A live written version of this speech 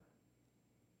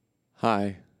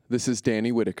Hi, this is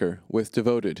Danny Whitaker with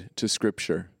Devoted to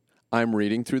Scripture. I'm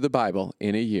reading through the Bible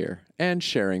in a year and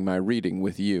sharing my reading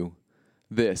with you.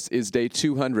 This is day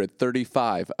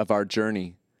 235 of our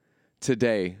journey.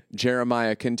 Today,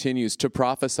 Jeremiah continues to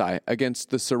prophesy against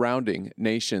the surrounding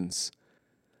nations.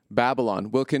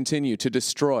 Babylon will continue to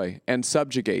destroy and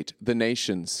subjugate the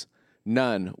nations.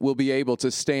 None will be able to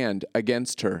stand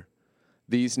against her.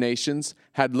 These nations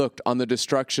had looked on the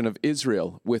destruction of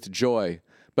Israel with joy,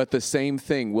 but the same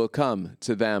thing will come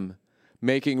to them,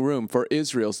 making room for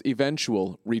Israel's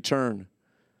eventual return.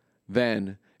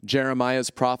 Then Jeremiah's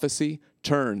prophecy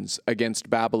turns against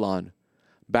Babylon.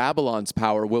 Babylon's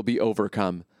power will be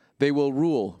overcome. They will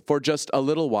rule for just a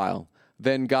little while.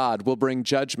 Then God will bring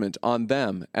judgment on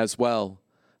them as well.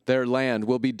 Their land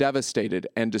will be devastated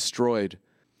and destroyed.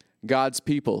 God's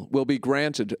people will be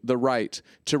granted the right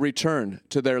to return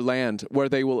to their land where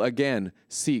they will again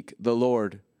seek the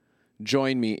Lord.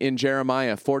 Join me in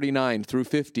Jeremiah 49 through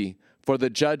 50 for the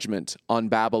judgment on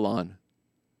Babylon.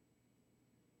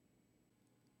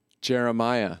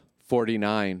 Jeremiah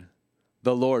 49.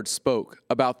 The Lord spoke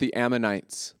about the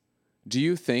Ammonites. Do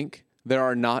you think there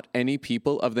are not any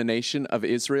people of the nation of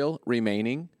Israel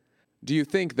remaining? Do you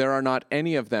think there are not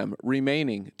any of them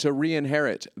remaining to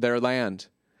re-inherit their land?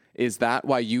 Is that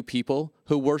why you people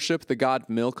who worship the god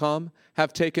Milcom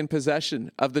have taken possession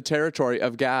of the territory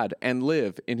of Gad and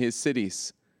live in his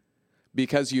cities?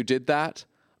 Because you did that,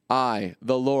 I,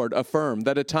 the Lord, affirm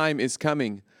that a time is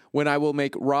coming when I will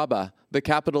make Rabbah, the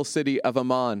capital city of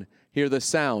Ammon, hear the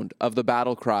sound of the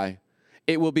battle cry.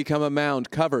 It will become a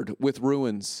mound covered with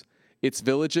ruins. Its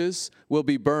villages will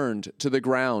be burned to the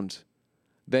ground.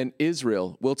 Then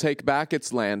Israel will take back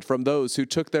its land from those who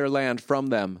took their land from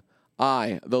them.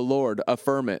 I, the Lord,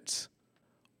 affirm it.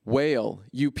 Wail,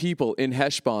 you people in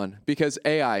Heshbon, because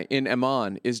Ai in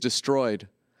Ammon is destroyed.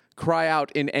 Cry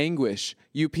out in anguish,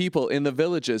 you people in the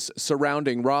villages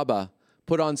surrounding Rabbah.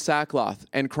 Put on sackcloth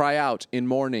and cry out in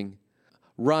mourning.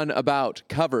 Run about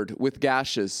covered with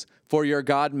gashes, for your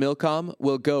god Milcom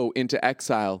will go into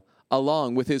exile,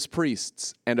 along with his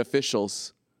priests and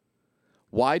officials.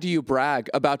 Why do you brag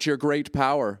about your great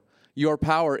power? Your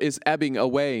power is ebbing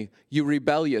away, you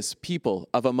rebellious people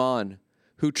of Ammon,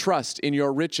 who trust in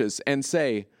your riches and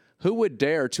say, who would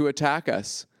dare to attack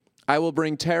us? I will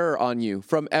bring terror on you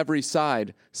from every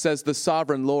side, says the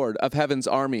sovereign Lord of heaven's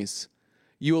armies.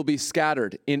 You will be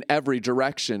scattered in every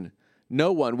direction.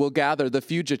 No one will gather the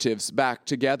fugitives back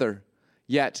together.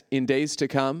 Yet in days to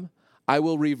come, I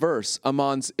will reverse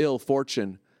Ammon's ill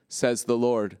fortune, says the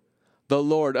Lord. The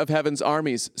Lord of heaven's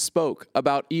armies spoke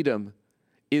about Edom.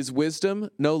 Is wisdom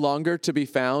no longer to be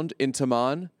found in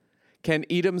Teman? Can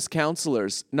Edom's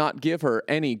counselors not give her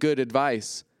any good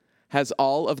advice? Has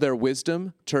all of their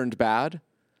wisdom turned bad?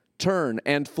 Turn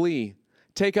and flee.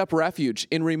 Take up refuge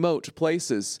in remote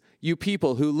places, you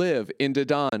people who live in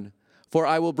Dedan, for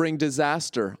I will bring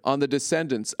disaster on the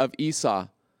descendants of Esau.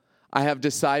 I have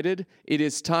decided it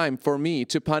is time for me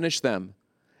to punish them.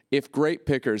 If grape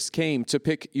pickers came to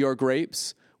pick your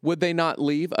grapes, would they not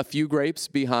leave a few grapes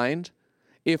behind?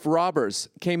 If robbers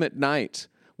came at night,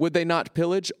 would they not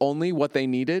pillage only what they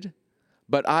needed?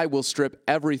 But I will strip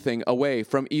everything away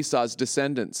from Esau's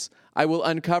descendants. I will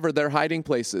uncover their hiding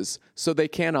places so they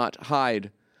cannot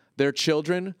hide. Their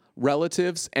children,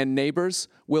 relatives, and neighbors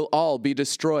will all be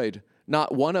destroyed.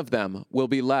 Not one of them will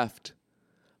be left.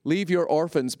 Leave your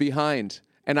orphans behind,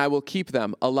 and I will keep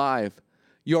them alive.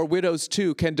 Your widows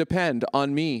too can depend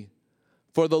on me.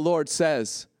 For the Lord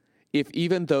says, if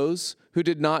even those who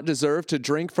did not deserve to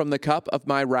drink from the cup of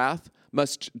my wrath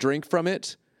must drink from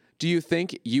it, do you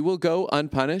think you will go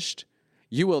unpunished?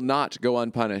 You will not go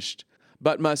unpunished,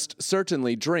 but must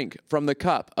certainly drink from the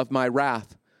cup of my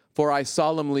wrath. For I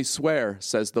solemnly swear,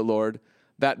 says the Lord,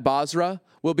 that Bozrah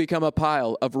will become a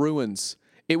pile of ruins.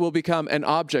 It will become an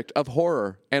object of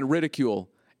horror and ridicule,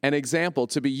 an example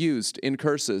to be used in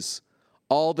curses.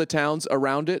 All the towns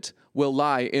around it will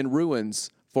lie in ruins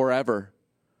forever.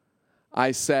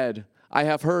 I said, I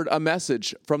have heard a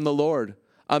message from the Lord.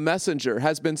 A messenger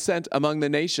has been sent among the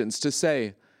nations to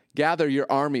say, gather your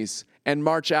armies and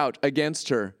march out against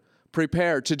her.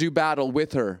 Prepare to do battle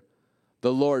with her.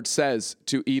 The Lord says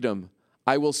to Edom,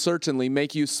 I will certainly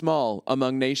make you small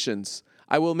among nations.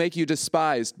 I will make you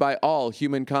despised by all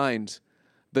humankind.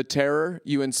 The terror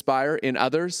you inspire in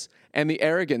others and the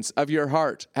arrogance of your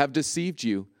heart have deceived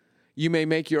you. You may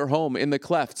make your home in the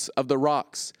clefts of the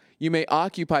rocks. You may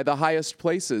occupy the highest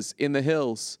places in the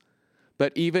hills.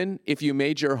 But even if you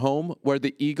made your home where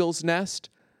the eagles nest,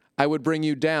 I would bring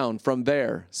you down from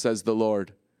there, says the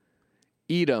Lord.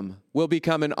 Edom will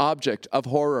become an object of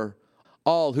horror.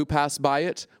 All who pass by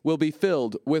it will be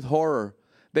filled with horror.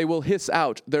 They will hiss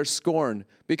out their scorn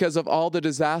because of all the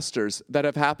disasters that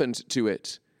have happened to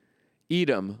it.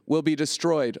 Edom will be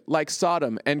destroyed like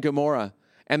Sodom and Gomorrah,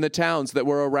 and the towns that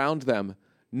were around them.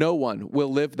 No one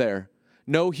will live there.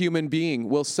 No human being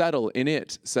will settle in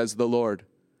it, says the Lord.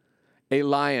 A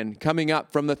lion coming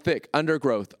up from the thick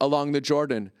undergrowth along the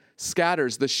Jordan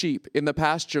scatters the sheep in the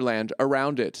pasture land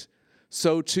around it.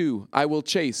 So too I will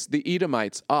chase the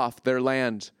Edomites off their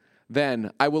land.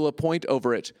 Then I will appoint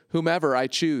over it whomever I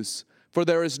choose, for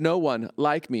there is no one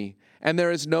like me, and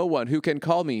there is no one who can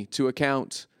call me to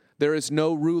account. There is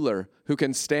no ruler who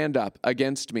can stand up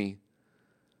against me.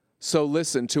 So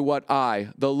listen to what I,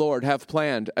 the Lord, have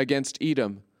planned against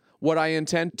Edom, what I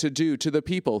intend to do to the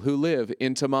people who live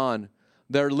in Teman.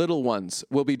 Their little ones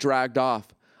will be dragged off.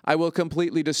 I will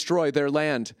completely destroy their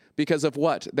land because of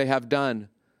what they have done.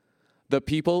 The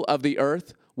people of the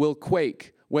earth will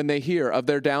quake when they hear of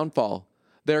their downfall.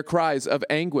 Their cries of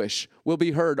anguish will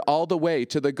be heard all the way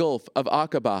to the Gulf of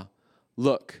Aqaba.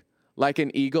 Look, like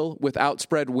an eagle with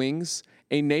outspread wings,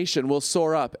 a nation will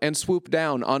soar up and swoop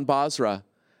down on Basra.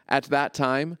 At that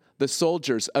time, the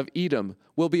soldiers of Edom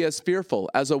will be as fearful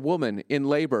as a woman in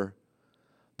labor.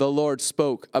 The Lord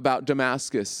spoke about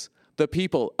Damascus. The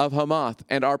people of Hamath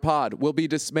and Arpad will be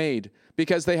dismayed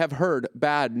because they have heard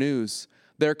bad news.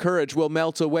 Their courage will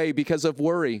melt away because of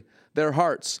worry. Their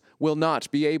hearts will not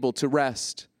be able to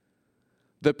rest.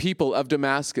 The people of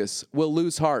Damascus will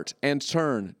lose heart and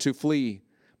turn to flee.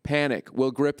 Panic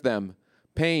will grip them.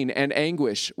 Pain and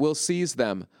anguish will seize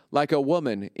them like a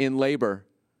woman in labor.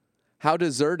 How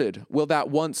deserted will that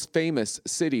once famous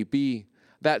city be,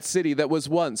 that city that was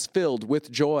once filled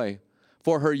with joy?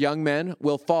 For her young men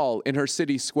will fall in her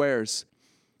city squares.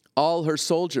 All her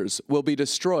soldiers will be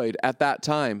destroyed at that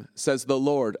time, says the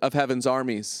Lord of heaven's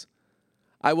armies.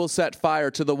 I will set fire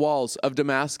to the walls of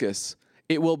Damascus.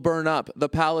 It will burn up the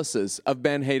palaces of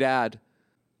Ben-Hadad.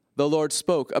 The Lord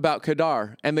spoke about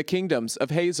Kedar and the kingdoms of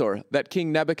Hazor that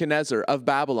King Nebuchadnezzar of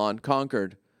Babylon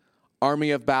conquered. Army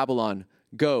of Babylon,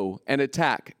 go and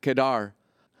attack Kedar.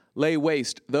 Lay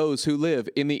waste those who live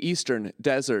in the eastern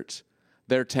desert.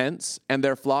 Their tents and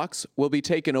their flocks will be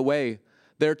taken away.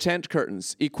 Their tent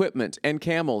curtains, equipment, and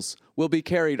camels will be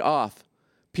carried off.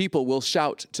 People will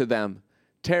shout to them.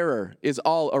 Terror is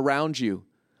all around you.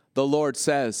 The Lord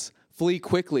says, flee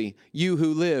quickly, you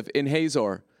who live in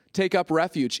Hazor. Take up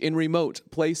refuge in remote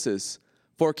places.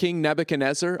 For King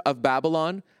Nebuchadnezzar of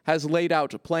Babylon has laid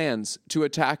out plans to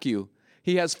attack you.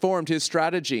 He has formed his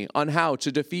strategy on how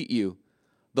to defeat you.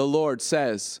 The Lord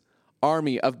says,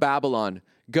 Army of Babylon,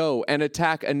 go and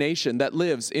attack a nation that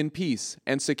lives in peace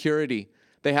and security.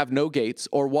 They have no gates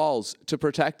or walls to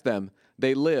protect them.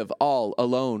 They live all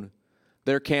alone.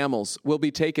 Their camels will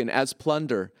be taken as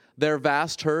plunder. Their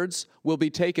vast herds will be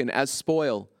taken as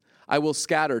spoil. I will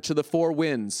scatter to the four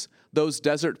winds those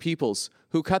desert peoples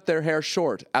who cut their hair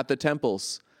short at the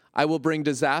temples. I will bring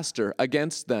disaster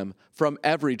against them from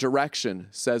every direction,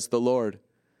 says the Lord.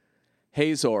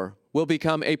 Hazor will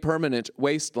become a permanent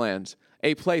wasteland,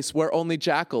 a place where only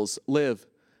jackals live.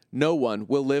 No one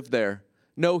will live there.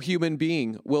 No human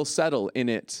being will settle in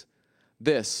it.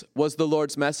 This was the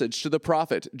Lord's message to the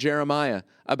prophet Jeremiah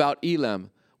about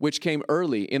Elam, which came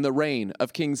early in the reign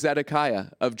of King Zedekiah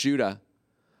of Judah.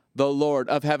 The Lord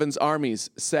of heaven's armies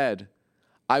said,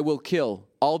 I will kill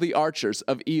all the archers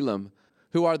of Elam,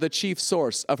 who are the chief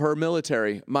source of her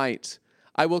military might.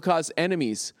 I will cause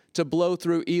enemies to blow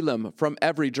through Elam from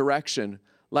every direction,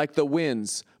 like the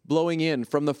winds blowing in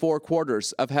from the four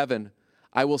quarters of heaven.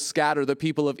 I will scatter the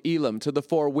people of Elam to the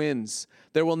four winds.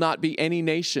 There will not be any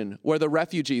nation where the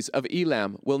refugees of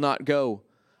Elam will not go.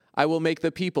 I will make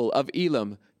the people of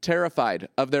Elam terrified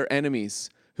of their enemies,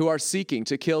 who are seeking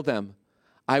to kill them.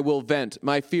 I will vent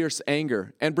my fierce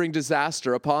anger and bring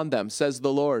disaster upon them, says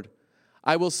the Lord.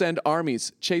 I will send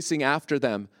armies chasing after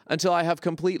them until I have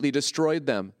completely destroyed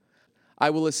them. I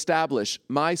will establish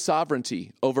my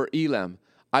sovereignty over Elam.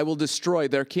 I will destroy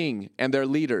their king and their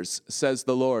leaders, says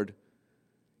the Lord.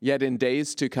 Yet in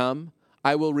days to come,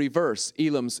 I will reverse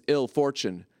Elam's ill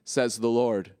fortune, says the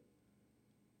Lord.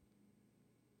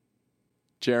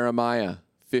 Jeremiah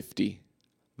 50.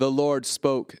 The Lord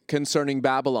spoke concerning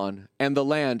Babylon and the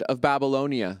land of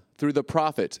Babylonia through the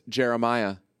prophet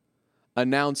Jeremiah.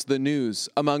 Announce the news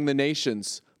among the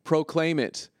nations. Proclaim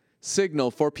it.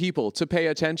 Signal for people to pay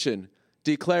attention.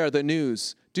 Declare the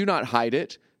news. Do not hide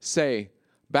it. Say,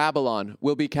 Babylon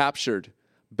will be captured.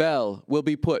 Bel will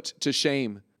be put to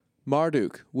shame.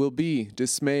 Marduk will be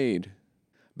dismayed.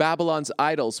 Babylon's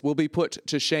idols will be put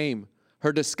to shame.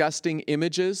 Her disgusting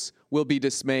images will be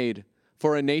dismayed.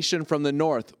 For a nation from the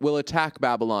north will attack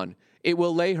Babylon. It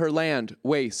will lay her land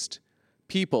waste.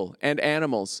 People and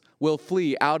animals will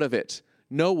flee out of it.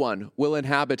 No one will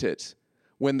inhabit it.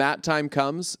 When that time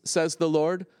comes, says the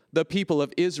Lord, the people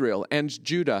of Israel and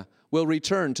Judah will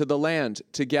return to the land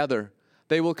together.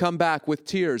 They will come back with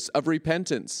tears of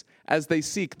repentance as they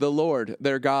seek the Lord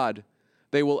their God.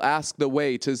 They will ask the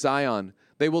way to Zion.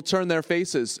 They will turn their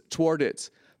faces toward it.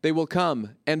 They will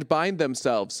come and bind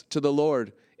themselves to the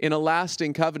Lord in a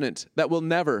lasting covenant that will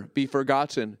never be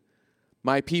forgotten.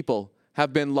 My people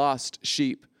have been lost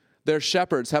sheep. Their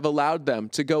shepherds have allowed them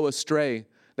to go astray.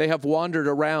 They have wandered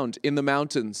around in the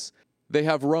mountains. They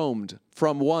have roamed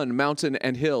from one mountain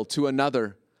and hill to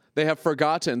another. They have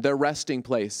forgotten their resting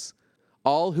place.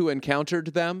 All who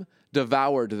encountered them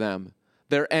devoured them.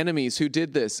 Their enemies who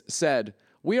did this said,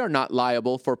 "We are not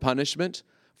liable for punishment,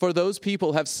 for those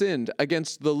people have sinned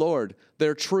against the Lord,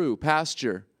 their true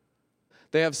pasture.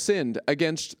 They have sinned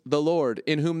against the Lord,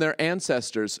 in whom their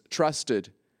ancestors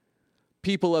trusted."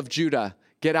 People of Judah,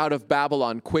 get out of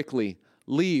Babylon quickly.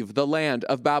 Leave the land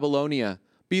of Babylonia.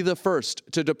 Be the first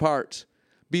to depart.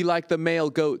 Be like the male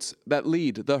goats that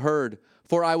lead the herd,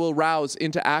 for I will rouse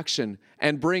into action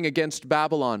and bring against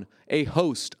Babylon a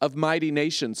host of mighty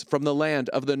nations from the land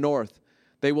of the north.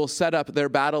 They will set up their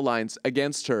battle lines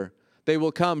against her. They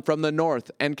will come from the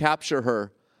north and capture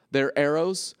her. Their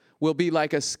arrows will be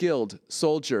like a skilled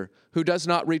soldier who does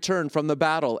not return from the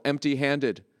battle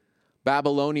empty-handed.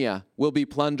 Babylonia will be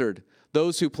plundered.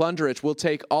 Those who plunder it will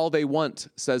take all they want,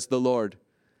 says the Lord.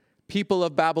 People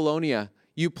of Babylonia,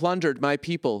 you plundered my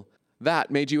people.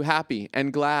 That made you happy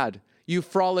and glad. You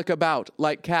frolic about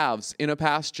like calves in a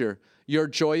pasture. Your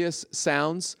joyous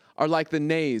sounds are like the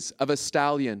neighs of a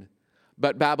stallion.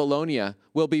 But Babylonia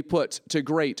will be put to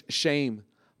great shame.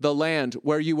 The land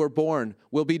where you were born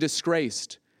will be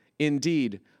disgraced.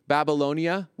 Indeed,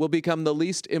 Babylonia will become the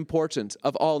least important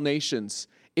of all nations.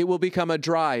 It will become a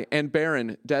dry and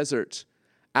barren desert.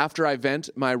 After I vent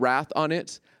my wrath on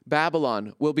it,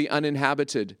 Babylon will be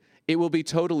uninhabited. It will be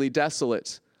totally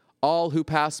desolate. All who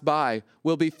pass by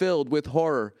will be filled with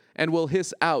horror and will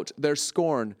hiss out their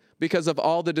scorn because of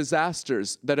all the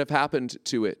disasters that have happened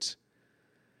to it.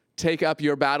 Take up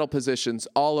your battle positions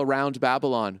all around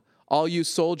Babylon, all you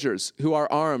soldiers who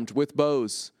are armed with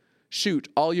bows. Shoot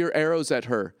all your arrows at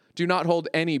her. Do not hold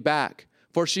any back,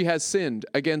 for she has sinned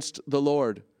against the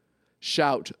Lord.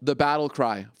 Shout the battle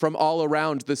cry from all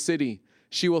around the city.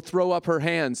 She will throw up her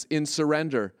hands in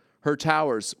surrender. Her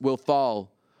towers will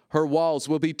fall. Her walls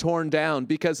will be torn down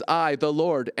because I, the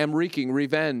Lord, am wreaking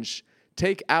revenge.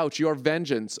 Take out your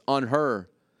vengeance on her.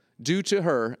 Do to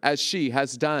her as she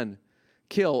has done.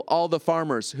 Kill all the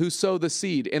farmers who sow the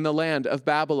seed in the land of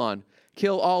Babylon.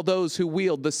 Kill all those who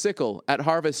wield the sickle at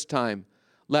harvest time.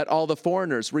 Let all the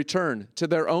foreigners return to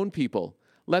their own people.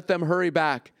 Let them hurry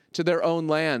back to their own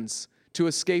lands to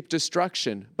escape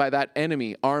destruction by that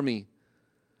enemy army.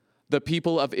 The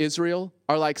people of Israel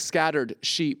are like scattered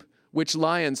sheep, which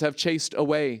lions have chased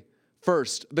away.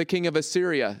 First, the king of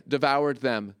Assyria devoured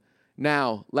them.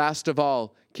 Now, last of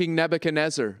all, King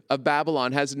Nebuchadnezzar of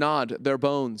Babylon has gnawed their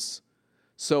bones.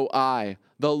 So I,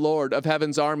 the Lord of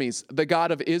heaven's armies, the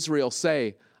God of Israel,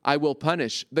 say, I will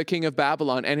punish the king of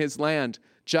Babylon and his land,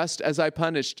 just as I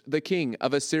punished the king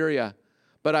of Assyria.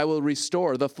 But I will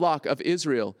restore the flock of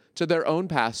Israel to their own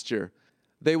pasture.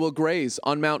 They will graze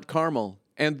on Mount Carmel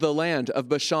and the land of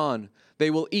Bashan.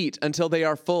 They will eat until they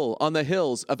are full on the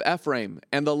hills of Ephraim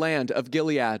and the land of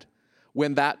Gilead.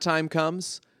 When that time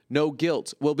comes, no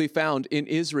guilt will be found in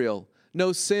Israel.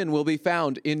 No sin will be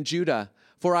found in Judah.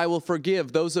 For I will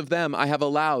forgive those of them I have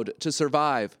allowed to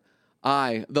survive.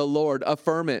 I, the Lord,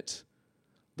 affirm it.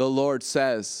 The Lord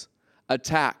says,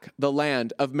 attack the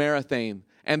land of Merathaim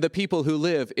and the people who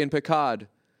live in Pekod.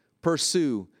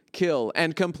 Pursue, kill,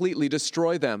 and completely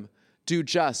destroy them. Do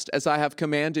just as I have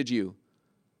commanded you.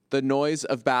 The noise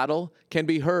of battle can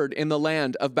be heard in the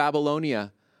land of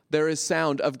Babylonia. There is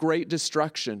sound of great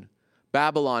destruction.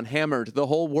 Babylon hammered the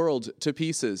whole world to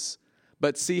pieces.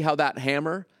 But see how that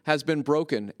hammer has been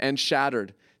broken and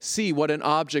shattered. See what an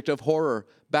object of horror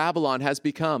Babylon has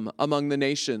become among the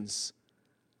nations.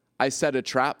 I set a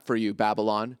trap for you,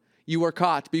 Babylon. You were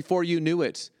caught before you knew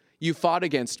it. You fought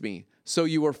against me, so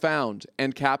you were found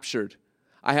and captured.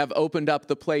 I have opened up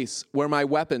the place where my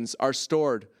weapons are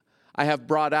stored. I have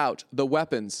brought out the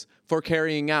weapons for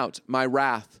carrying out my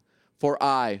wrath. For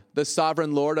I, the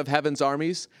sovereign Lord of heaven's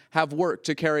armies, have work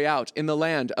to carry out in the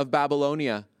land of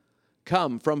Babylonia.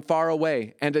 Come from far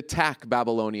away and attack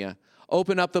Babylonia.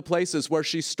 Open up the places where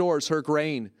she stores her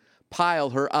grain.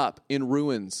 Pile her up in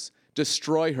ruins.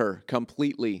 Destroy her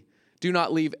completely. Do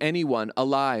not leave anyone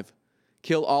alive.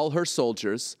 Kill all her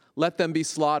soldiers. Let them be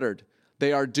slaughtered.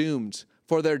 They are doomed,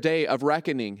 for their day of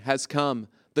reckoning has come,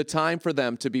 the time for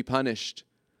them to be punished.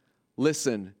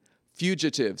 Listen,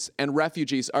 fugitives and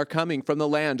refugees are coming from the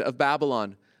land of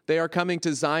Babylon. They are coming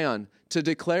to Zion to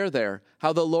declare there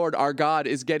how the Lord our God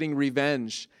is getting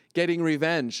revenge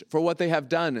for what they have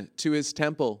done to his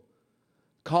temple.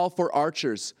 Call for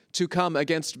archers to come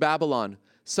against Babylon.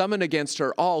 Summon against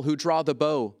her all who draw the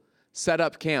bow. Set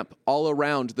up camp all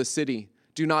around the city.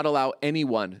 Do not allow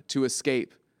anyone to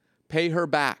escape. Pay her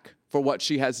back for what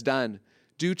she has done.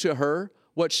 Do to her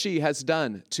what she has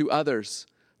done to others.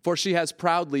 For she has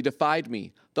proudly defied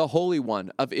me, the Holy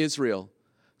One of Israel.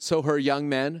 So her young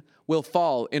men will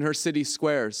fall in her city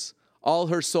squares. All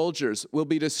her soldiers will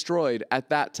be destroyed at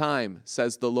that time,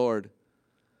 says the Lord.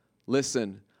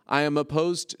 Listen, I am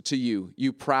opposed to you,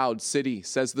 you proud city,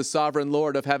 says the sovereign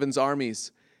Lord of heaven's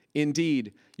armies.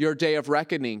 Indeed, your day of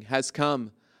reckoning has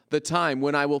come, the time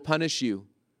when I will punish you.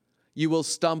 You will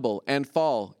stumble and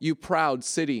fall, you proud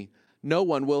city. No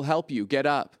one will help you get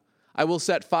up. I will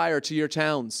set fire to your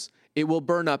towns. It will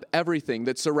burn up everything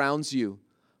that surrounds you.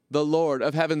 The Lord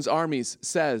of heaven's armies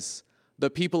says, the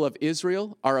people of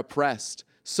Israel are oppressed.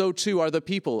 So too are the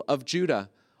people of Judah.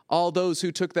 All those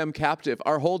who took them captive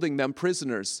are holding them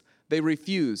prisoners. They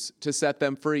refuse to set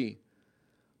them free.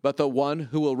 But the one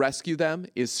who will rescue them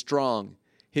is strong.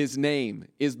 His name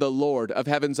is the Lord of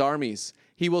heaven's armies.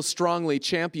 He will strongly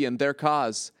champion their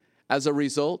cause. As a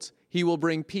result, he will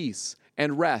bring peace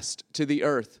and rest to the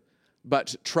earth,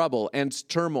 but trouble and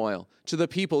turmoil to the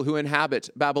people who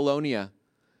inhabit Babylonia.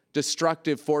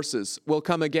 Destructive forces will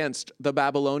come against the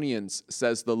Babylonians,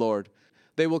 says the Lord.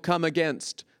 They will come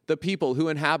against the people who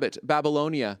inhabit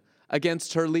Babylonia,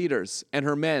 against her leaders and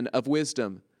her men of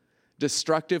wisdom.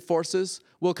 Destructive forces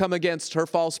will come against her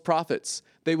false prophets.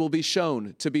 They will be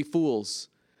shown to be fools.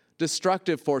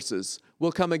 Destructive forces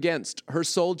will come against her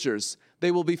soldiers.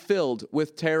 They will be filled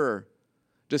with terror.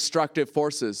 Destructive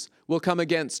forces will come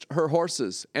against her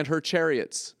horses and her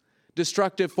chariots.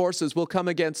 Destructive forces will come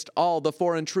against all the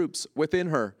foreign troops within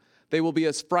her. They will be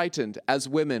as frightened as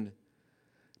women.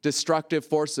 Destructive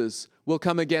forces will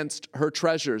come against her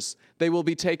treasures. They will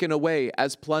be taken away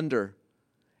as plunder.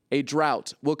 A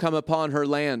drought will come upon her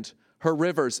land. Her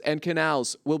rivers and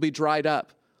canals will be dried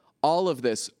up. All of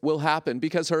this will happen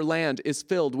because her land is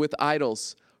filled with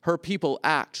idols. Her people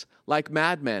act like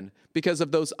madmen because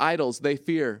of those idols they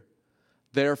fear.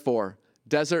 Therefore,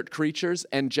 desert creatures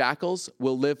and jackals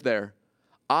will live there.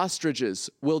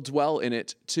 Ostriches will dwell in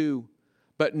it too.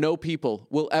 But no people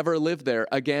will ever live there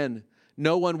again.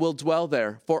 No one will dwell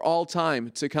there for all time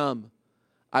to come.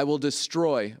 I will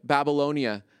destroy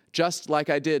Babylonia, just like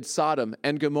I did Sodom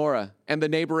and Gomorrah and the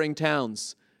neighboring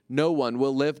towns. No one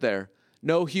will live there.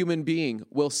 No human being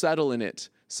will settle in it,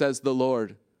 says the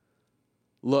Lord.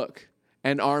 Look,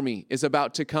 an army is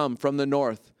about to come from the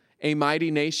north. A mighty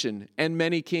nation and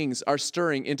many kings are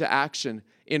stirring into action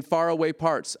in faraway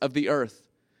parts of the earth.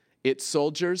 Its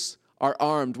soldiers are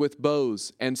armed with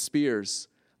bows and spears.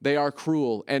 They are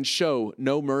cruel and show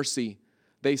no mercy.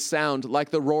 They sound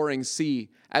like the roaring sea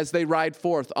as they ride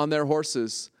forth on their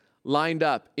horses, lined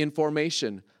up in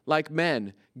formation like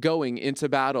men going into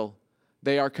battle.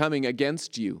 They are coming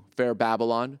against you, fair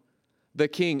Babylon. The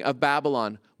king of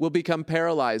Babylon will become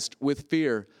paralyzed with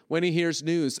fear when he hears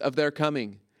news of their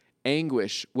coming.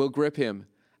 Anguish will grip him,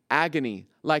 agony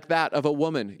like that of a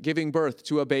woman giving birth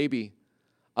to a baby.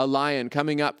 A lion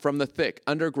coming up from the thick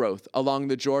undergrowth along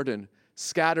the Jordan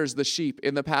scatters the sheep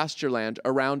in the pastureland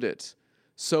around it.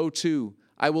 So too,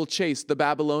 I will chase the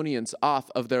Babylonians off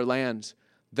of their land.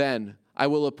 Then I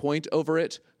will appoint over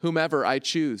it whomever I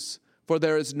choose, for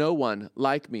there is no one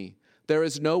like me. There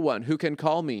is no one who can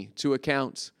call me to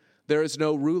account. There is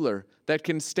no ruler that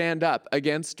can stand up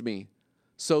against me.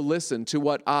 So listen to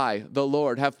what I, the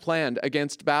Lord, have planned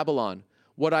against Babylon,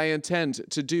 what I intend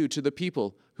to do to the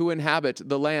people who inhabit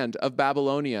the land of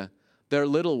Babylonia. Their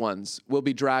little ones will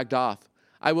be dragged off.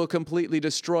 I will completely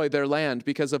destroy their land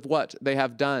because of what they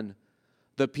have done.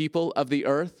 The people of the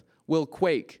earth will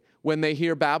quake when they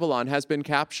hear Babylon has been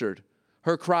captured.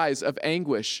 Her cries of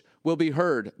anguish will be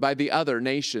heard by the other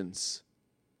nations.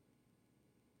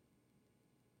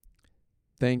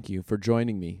 Thank you for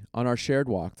joining me on our shared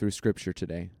walk through Scripture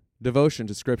today. Devotion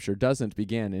to Scripture doesn't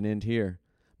begin and end here.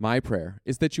 My prayer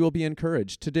is that you will be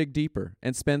encouraged to dig deeper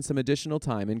and spend some additional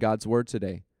time in God's Word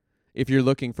today. If you're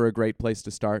looking for a great place to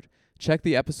start, check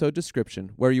the episode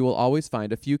description where you will always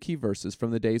find a few key verses from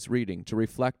the day's reading to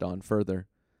reflect on further.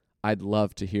 I'd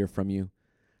love to hear from you.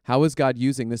 How is God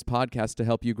using this podcast to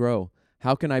help you grow?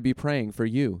 How can I be praying for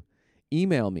you?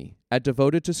 Email me at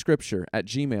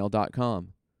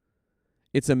devotedtoscripture@gmail.com.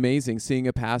 It's amazing seeing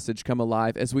a passage come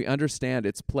alive as we understand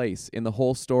its place in the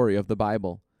whole story of the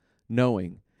Bible.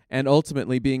 Knowing and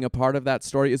ultimately being a part of that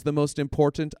story is the most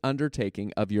important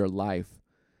undertaking of your life.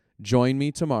 Join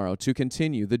me tomorrow to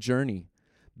continue the journey.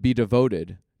 Be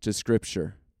devoted to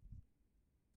Scripture.